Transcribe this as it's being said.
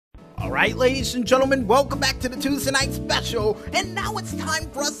Alright, ladies and gentlemen, welcome back to the Tuesday Night Special, and now it's time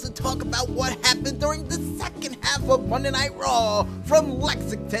for us to talk about what happened during the second half of Monday Night Raw from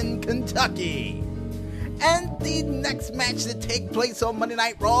Lexington, Kentucky. And the next match to take place on Monday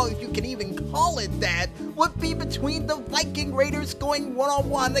Night Raw, if you can even call it that, would be between the Viking Raiders going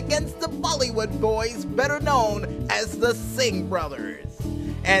one-on-one against the Bollywood Boys, better known as the Singh Brothers.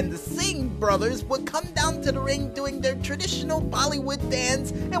 And the Singh Brothers would come down to the ring doing their traditional Bollywood dance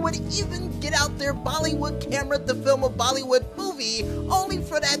and would even get out their Bollywood camera to film a Bollywood movie, only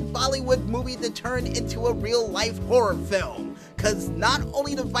for that Bollywood movie to turn into a real-life horror film. Cause not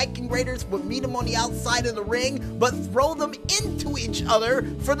only the Viking Raiders would meet them on the outside of the ring, but throw them into each other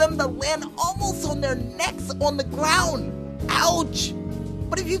for them to land almost on their necks on the ground. Ouch!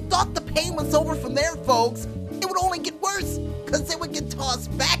 But if you thought the pain was over from there, folks, it would only get worse, because they would get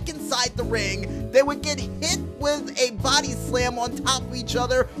tossed back inside the ring, they would get hit with a body slam on top of each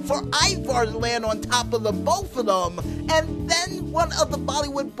other for Ivar to land on top of the both of them, and then one of the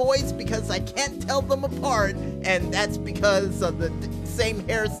Bollywood boys, because I can't tell them apart, and that's because of the same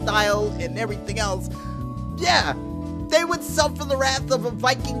hairstyle and everything else, yeah, they would suffer the wrath of a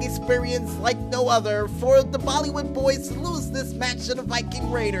Viking experience like no other for the Bollywood boys to lose this match to the Viking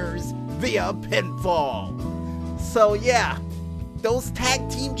Raiders via pinfall. So yeah, those tag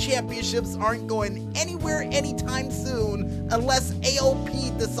team championships aren't going anywhere anytime soon unless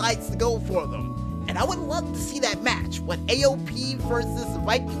AOP decides to go for them. And I would love to see that match with AOP versus the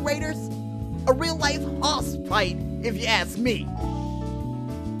Viking Raiders. A real life hoss fight, if you ask me.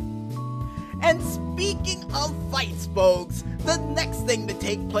 And speaking of fights, folks, the next thing to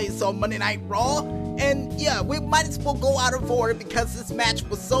take place on Monday Night Raw, and yeah, we might as well go out of order because this match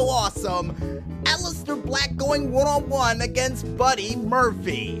was so awesome. Aleister Black going one-on-one against Buddy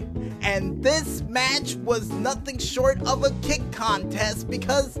Murphy. And this match was nothing short of a kick contest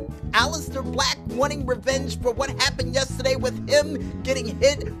because Aleister Black wanting revenge for what happened yesterday with him getting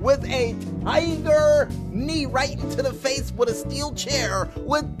hit with a tiger knee right into the face with a steel chair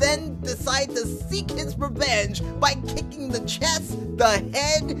would then decide to seek his revenge by kicking the chest, the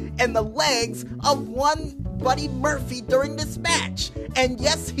head, and the legs of one Buddy Murphy during this match. And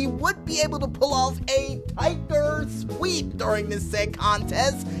yes, he would be able to pull off a tiger sweep during this said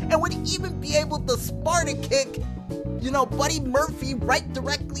contest and would even be able to Sparta kick, Buddy Murphy right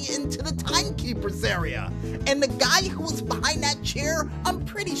directly into the timekeeper's area. And the guy who was behind that chair, I'm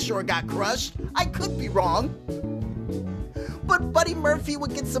pretty sure got crushed. I could be wrong. But Buddy Murphy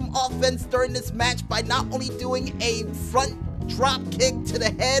would get some offense during this match by not only doing a front drop kick to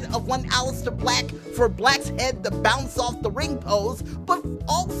the head of one Aleister Black for Black's head to bounce off the ring post, but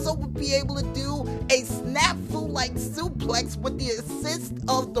also would be able to do a snafu-like suplex with the assist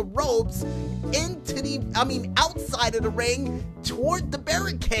of the ropes outside of the ring toward the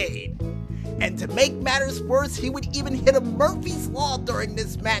barricade. And to make matters worse, he would even hit a Murphy's Law during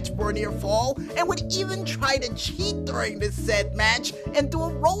this match for a near fall, and would even try to cheat during this said match and do a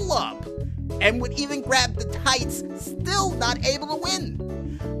roll-up. And would even grab the tights, still not able to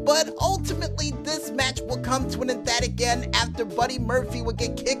win. But ultimately, this match will come to an emphatic end after Buddy Murphy would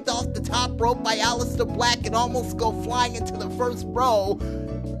get kicked off the top rope by Aleister Black and almost go flying into the first row.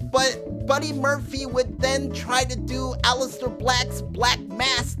 But Buddy Murphy would then try to do Aleister Black's Black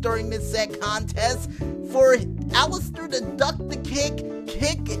Mass during this said contest for Aleister to duck the kick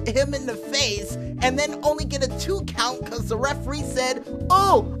him in the face, and then only get a 2 count because the referee said,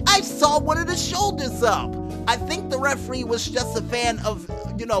 "Oh, I saw one of the shoulders up." I think the referee was just a fan of,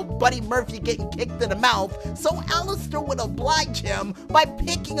 Buddy Murphy getting kicked in the mouth, so Aleister would oblige him by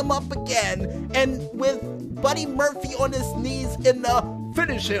picking him up again, and with Buddy Murphy on his knees in the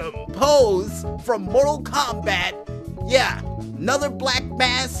finish him pose from Mortal Kombat. Yeah, another Black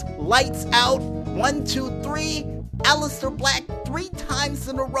Mass, lights out, 1, 2, 3. Aleister Black 3 times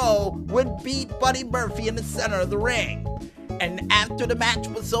in a row would beat Buddy Murphy in the center of the ring. And after the match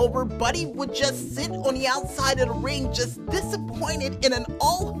was over, Buddy would just sit on the outside of the ring, just disappointed in an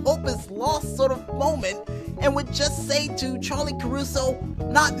all hope is lost sort of moment, and would just say to Charlie Caruso,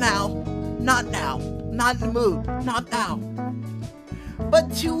 "Not now, not now, not in the mood, not now."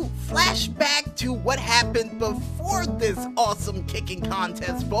 But to flash back to what happened before this awesome kicking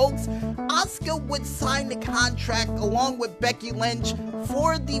contest, folks, Asuka would sign the contract along with Becky Lynch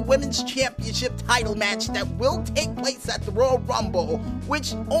for the Women's Championship title match that will take place at the Royal Rumble,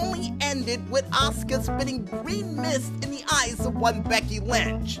 which only ended with Asuka spitting green mist in the eyes of one Becky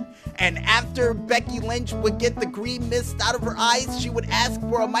Lynch. And after Becky Lynch would get the green mist out of her eyes, she would ask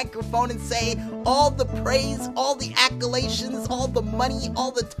for a microphone and say all the praise, all the accolations, all the money me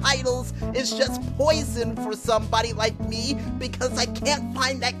all the titles is just poison for somebody like me because I can't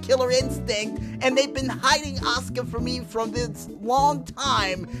find that killer instinct, and they've been hiding Asuka from me from this long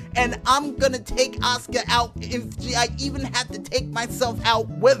time, and I'm gonna take Asuka out if I even have to take myself out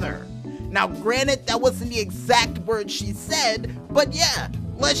with her. Now, granted, that wasn't the exact word she said, but yeah,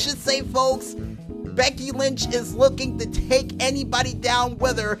 let's just say, folks, Becky Lynch is looking to take anybody down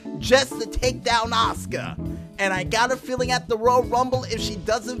with her just to take down Asuka. And I got a feeling at the Royal Rumble, if she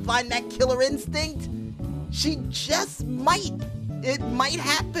doesn't find that killer instinct, she just might. It might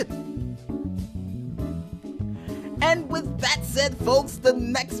happen. And with that said, folks, the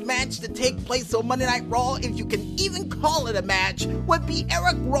next match to take place on Monday Night Raw, if you can even call it a match, would be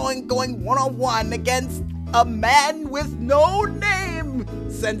Eric Rowan going one-on-one against a man with no name,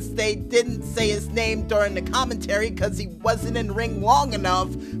 since they didn't say his name during the commentary because he wasn't in the ring long enough,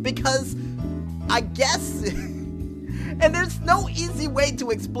 because I guess, and there's no easy way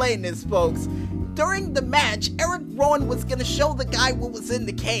to explain this, folks. During the match, Eric Rowan was going to show the guy what was in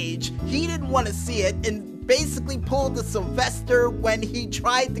the cage. He didn't want to see it and basically pulled the Sylvester when he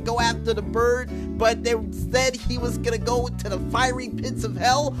tried to go after the bird, but they said he was going to go to the fiery pits of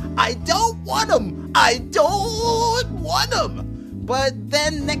hell. I don't want him. I don't want him. But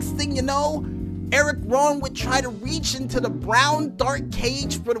then next thing you know, Eric Rowan would try to reach into the brown dark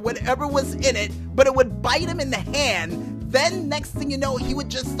cage for whatever was in it, but it would bite him in the hand. Then next thing you know, he would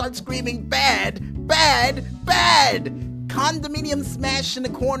just start screaming, "Bad, bad, bad!" Condominium smash in the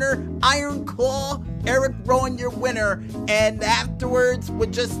corner, Iron Claw, Eric Rowan your winner, and afterwards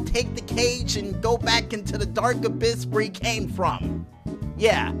would just take the cage and go back into the dark abyss where he came from.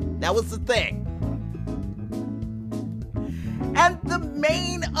 Yeah, that was the thing. And the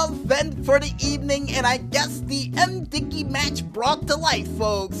main event for the evening, and I guess the M. Dickey match brought to life,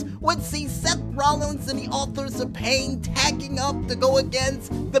 folks, would see Seth Rollins and the Authors of Pain tagging up to go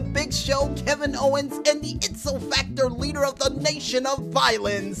against The Big Show, Kevin Owens, and the Itso Factor leader of the Nation of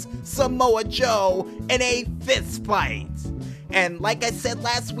Violence, Samoa Joe, in a fist fight. And like I said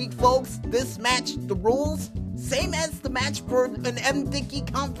last week, folks, this match, the rules, same as the match for an M. Dickey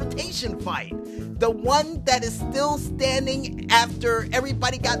confrontation fight. The one that is still standing after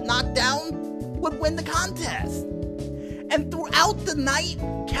everybody got knocked down would win the contest. And throughout the night,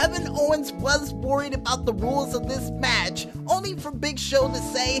 Kevin Owens was worried about the rules of this match, only for Big Show to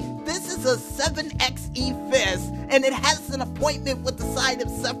say, this is a 7XE fist, and it has an appointment with the side of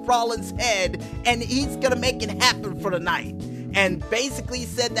Seth Rollins' head, and he's gonna make it happen for the night. And basically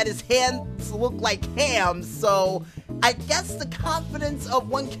said that his hands look like hams, so I guess the confidence of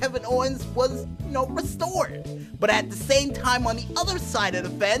one Kevin Owens was, restored. But at the same time, on the other side of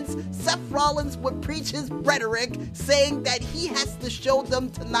the fence, Seth Rollins would preach his rhetoric, saying that he has to show them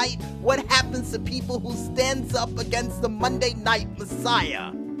tonight what happens to people who stands up against the Monday Night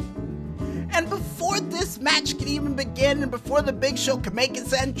Messiah. And before this match could even begin, and before the Big Show could make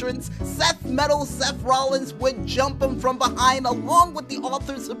his entrance, Seth Rollins would jump him from behind along with the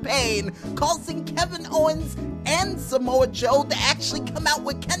Authors of Pain, causing Kevin Owens and Samoa Joe to actually come out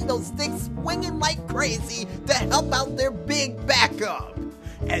with kendo sticks swinging like crazy to help out their big backup.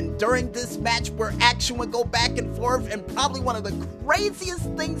 And during this match where action would go back and forth, and probably one of the craziest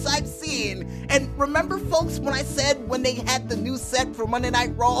things I've seen, and remember folks when I said when they had the new set for Monday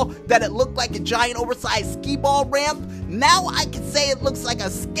Night Raw that it looked like a giant oversized skee ball ramp? Now I can say it looks like a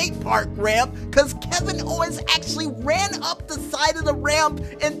skate park ramp, because Kevin Owens actually ran up the side of the ramp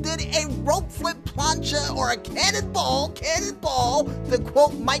and did a rope flip plancha, or a cannonball, to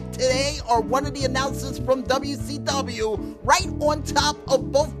quote Mike Today or one of the announcers from WCW, right on top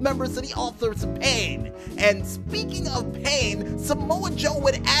of both members of the Authors of Pain. And speaking of pain, Samoa Joe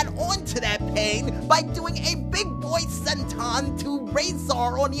would add on to that pain by doing a big boy senton to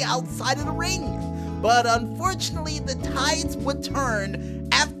Razor on the outside of the ring. But unfortunately, the tides would turn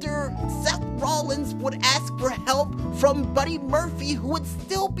after Seth Rollins would ask for help from Buddy Murphy, who would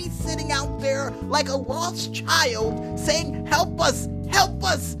still be sitting out there like a lost child saying, "Help us,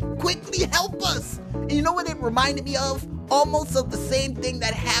 quickly help us." And you know what it reminded me of? Almost of the same thing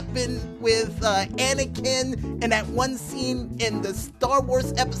that happened with Anakin in that one scene in the Star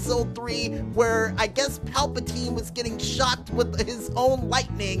Wars Episode 3 where I guess Palpatine was getting shocked with his own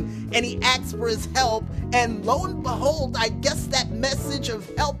lightning and he asked for his help, and lo and behold, I guess that message of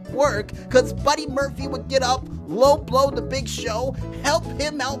help worked, because Buddy Murphy would get up, low blow the Big Show, help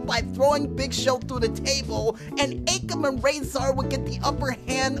him out by throwing Big Show through the table, and Akam and Razor would get the upper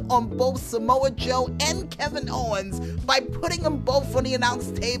hand on both Samoa Joe and Kevin Owens by putting them both on the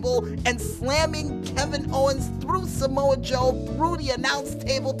announce table and slamming Kevin Owens through Samoa Joe through the announce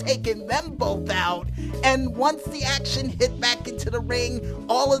table, taking them both out. And once the action hit back into the ring,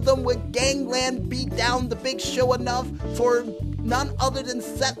 all of them would gangland beat down the Big Show enough for none other than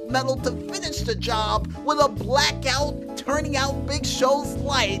Seth Metal to finish the job with a blackout, turning out Big Show's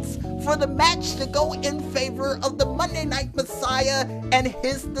lights for the match to go in favor of the Monday Night Messiah and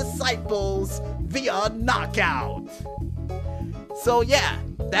his disciples via knockout. So yeah,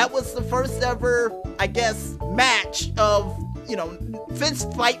 that was the first ever, I guess, match of,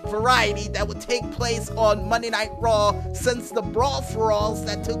 fist fight variety that would take place on Monday Night Raw since the Brawl for Alls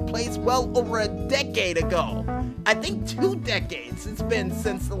that took place well over a decade ago. I think 2 decades it's been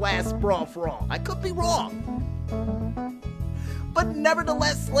since the last Brawl for All. I could be wrong. But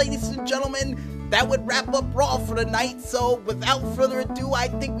nevertheless, ladies and gentlemen, that would wrap up Raw for the night. So without further ado, I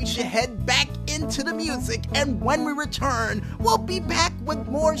think we should head back into the music. And when we return, we'll be back with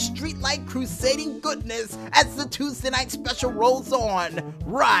more Streetlight Crusading goodness as the Tuesday Night Special rolls on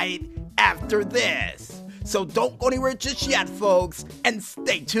right after this. So don't go anywhere just yet, folks, and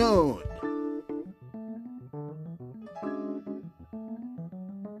stay tuned.